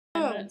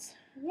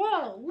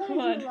Whoa,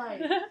 laser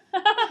light.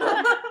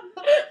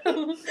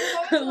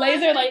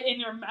 Laser light in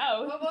your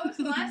mouth. What was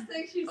the last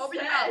thing she Open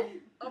said? your mouth.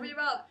 Open your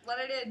mouth. Let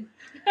it in.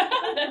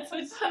 That's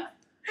what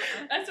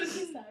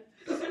she said.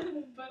 But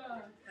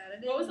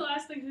what was the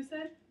last thing you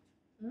said?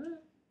 Oh,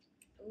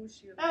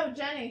 shoot. Oh,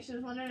 Jenny. She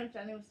was wondering if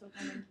Jenny was still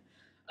coming.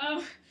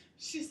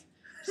 She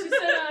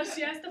said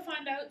she has to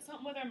find out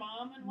something with her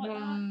mom and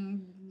whatnot.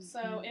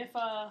 So if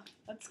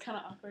that's kind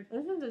of awkward.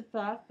 This is just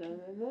pasta.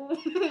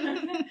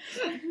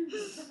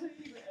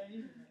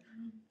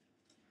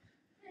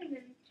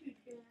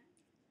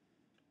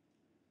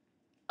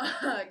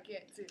 I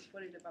can't see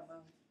what is in my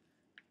mouth.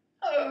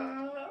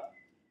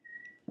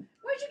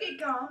 Where'd you get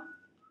gum?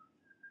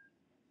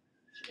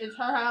 It's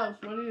her house.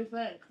 What do you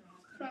think?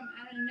 From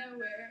out of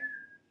nowhere.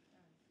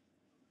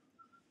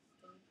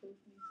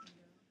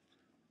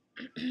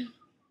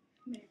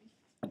 Maybe.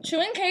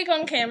 Chewing cake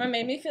on camera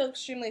made me feel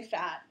extremely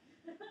fat.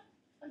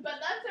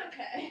 But that's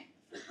okay.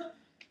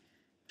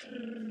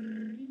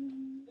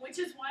 Which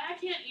is why I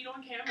can't eat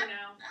on camera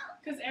now.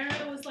 Because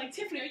Ariel was like,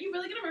 Tiffany, are you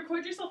really going to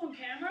record yourself on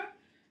camera?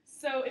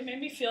 So it made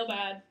me feel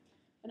bad.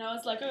 And I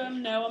was like,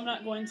 no, I'm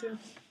not going to.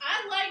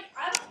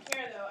 I don't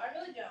care though. I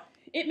really don't.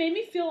 It made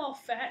me feel all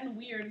fat and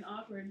weird and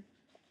awkward.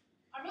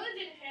 I really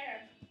didn't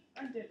care.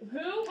 I did.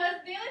 Who? Because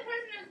the only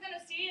person who's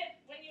gonna see it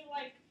when you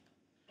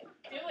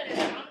do it is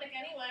Dominic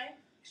anyway.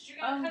 Cause you're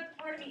gonna cut the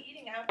part of me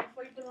eating out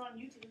before you put it on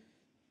YouTube.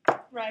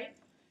 Right?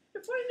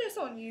 You're putting this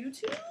on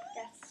YouTube?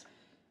 Yes.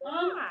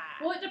 Well,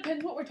 it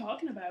depends what we're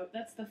talking about.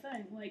 That's the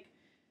thing.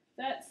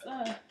 That's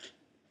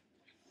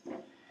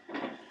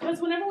because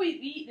whenever we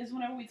eat is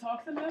whenever we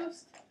talk the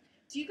most.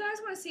 Do you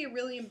guys want to see a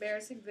really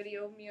embarrassing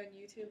video of me on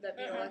YouTube that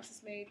me and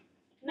Alexis made?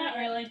 Not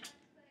really.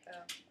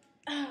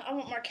 I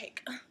want more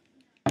cake.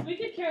 We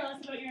could care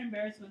less about your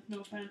embarrassment.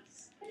 No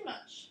offense. Pretty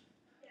much.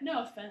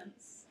 No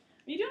offense.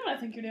 Are you doing what I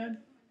think you're doing?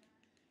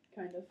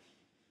 Kind of.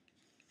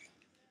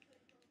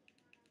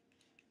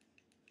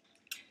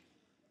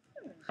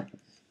 I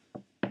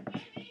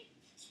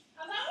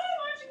thought we were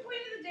watching Queen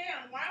of the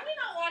Damned. Why are we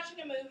not watching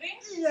a movie?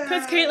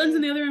 Because Caitlin's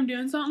in the other room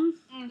doing something.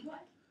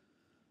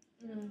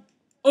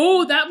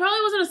 Oh, that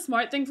probably wasn't a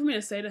smart thing for me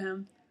to say to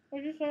him.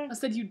 What did you say? I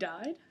said, you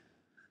died?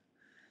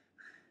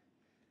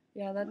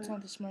 Yeah, that's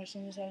not the smartest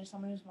thing to say to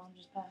someone whose mom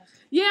just passed.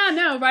 Yeah, I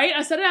know, right?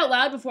 I said it out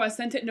loud before I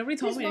sent it. Nobody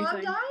told me anything.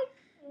 His mom died?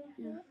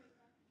 Yeah.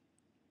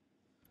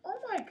 Oh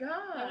my They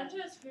god. went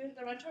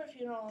to her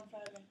funeral on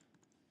Friday.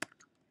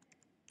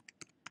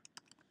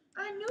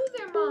 I knew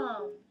their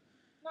mom.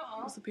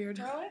 Nuh-uh. Disappeared.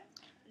 Really?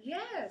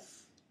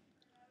 Yes.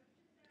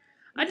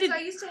 I did. I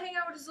used to hang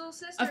out with his little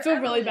sister. I feel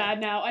really Emily. bad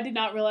now. I did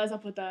not realize I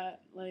put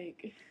that,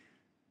 just...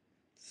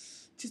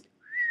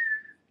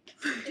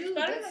 It's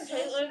better than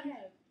Caitlin.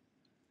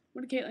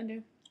 What did Caitlin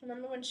do?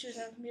 Remember when she was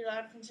on Be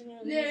Loud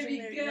continually There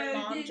using we your go.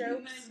 mom Did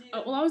jokes?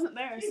 Oh, well, I wasn't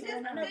there, He so... just I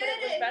know, did but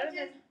it was better it.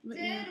 than... But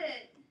Did yeah.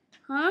 it.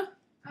 Huh?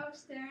 I was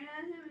staring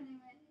at him and he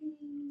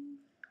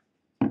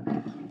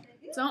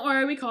went. Don't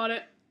worry, we caught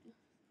it.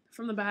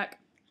 From the back.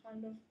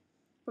 Kind of.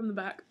 From the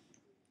back.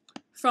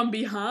 From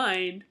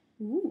behind.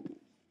 Ooh.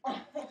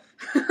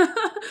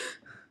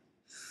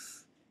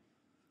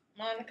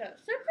 Monica.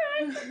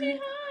 Surprise from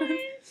behind.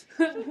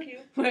 So cute.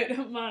 Wait,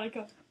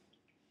 Monica.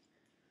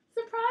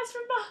 Surprise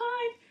from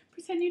behind.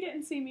 Pretend you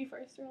didn't see me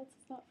first, or else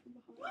it's not from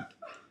behind.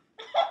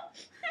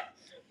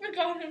 We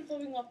got him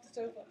flipping off the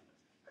sofa.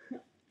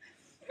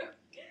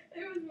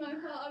 It was my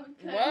fault. I was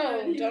Whoa, cutting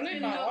him. He don't was eat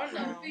getting my all arm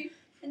now. comfy,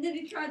 and then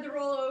he tried to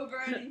roll over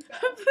and he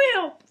fell.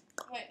 Phil.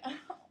 Wait.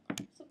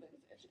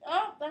 Something's itchy.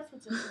 Oh, that's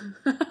what's itching.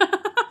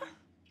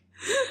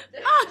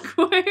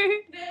 Awkward.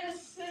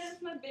 This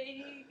is my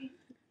baby.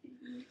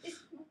 It's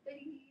my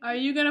baby. Are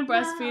you gonna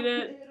breastfeed Wow,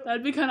 it? little-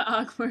 That'd be kind of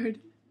awkward.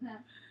 No.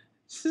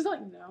 She's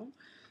like, no.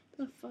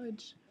 The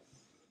fudge.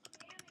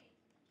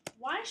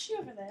 Why is she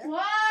over there?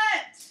 What?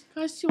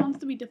 Because she wants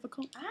to be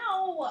difficult.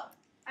 Ow!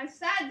 I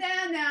sat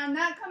down now. I'm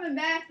not coming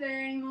back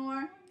there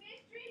anymore.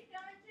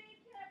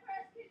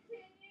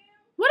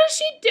 What does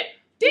she do?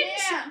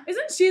 Yeah.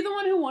 Isn't she the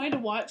one who wanted to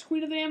watch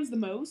Queen of the Dams the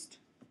most?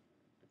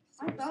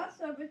 I thought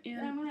so, but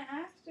Yeah. then when I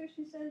asked her,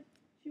 she said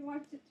she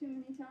watched it too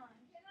many times.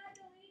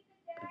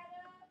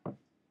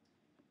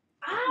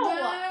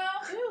 Ow!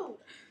 Dude!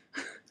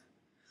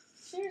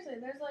 Seriously,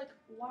 there's like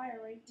wire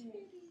right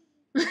here.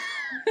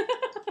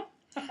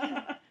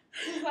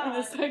 And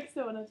the sex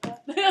doing it.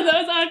 Yeah, that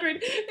was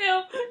awkward.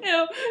 Ew,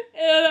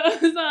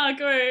 that was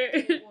awkward.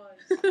 It was.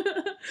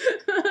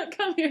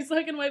 Come here so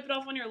I can wipe it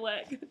off on your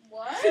leg.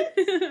 What?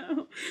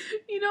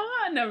 You know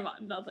what? Never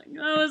mind. Nothing.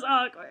 That was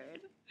awkward.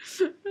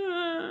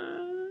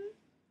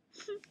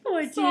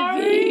 I'm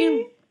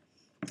sorry.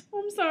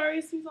 I'm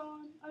sorry,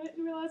 Suzanne. I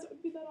didn't realize it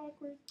would be that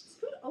awkward.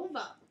 Scoot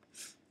over.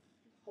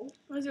 It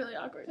was really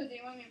awkward. So do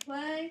you want me to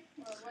play?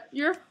 Or what?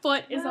 Your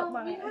foot is Well, up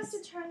my we'd have ass.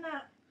 to turn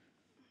that.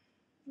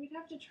 We'd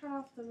have to turn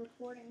off the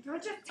recording.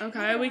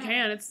 Okay, we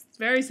can. It's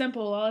very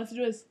simple. All I have to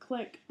do is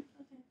click.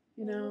 Okay.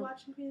 You We're know.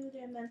 watching Queen of the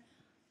Damned then.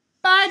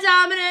 Bye,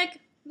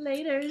 Dominic.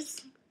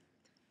 Laters.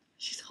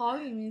 She's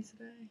hogging me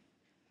today.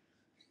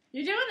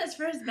 You're doing this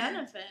for his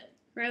benefit.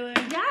 Really?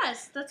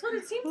 Yes, that's what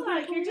it seems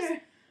like. You're just.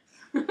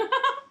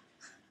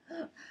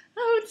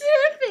 Oh,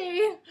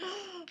 Tiffy!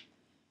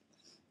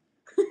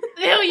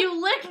 Ew,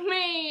 you licked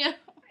me!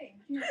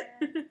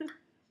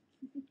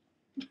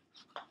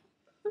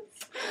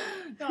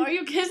 No, are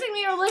you kissing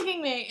me or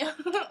licking me?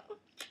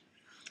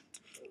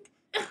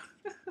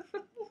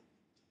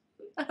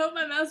 I hope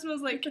my mouth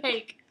smells like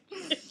cake.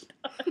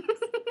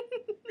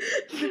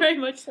 Very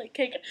much like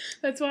cake.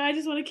 That's why I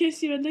just want to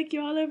kiss you and lick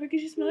you all over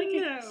because you smell like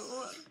cake.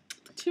 No.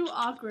 Too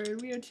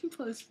awkward. We are too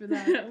close for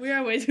that. We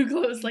are way too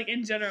close, like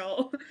in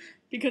general,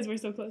 because we're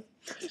so close.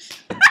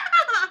 That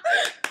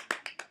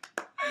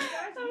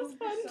was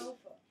funny. So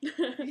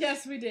fun.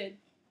 Yes, we did.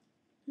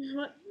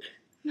 What?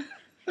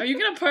 Are you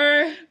gonna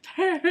purr?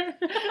 Purr.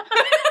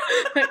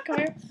 Come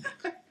here.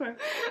 Purr.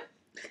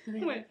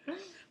 Wait.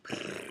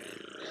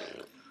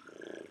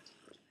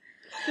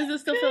 Does it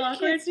still feel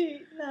awkward?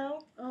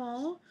 No.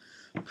 Oh.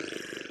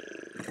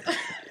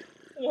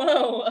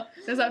 Whoa.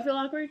 Does that feel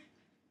awkward?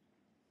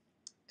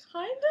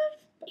 Kind of.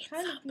 But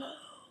kind of not.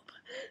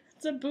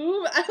 It's a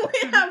boob. I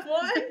only have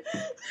one.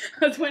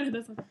 Let's point at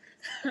this one.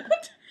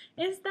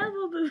 It's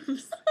double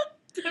boobs.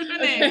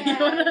 Yeah, You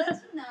wanna-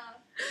 that's enough.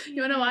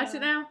 You wanna watch it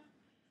now?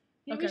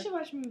 Yeah, Okay. we should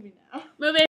watch a movie now. Movie.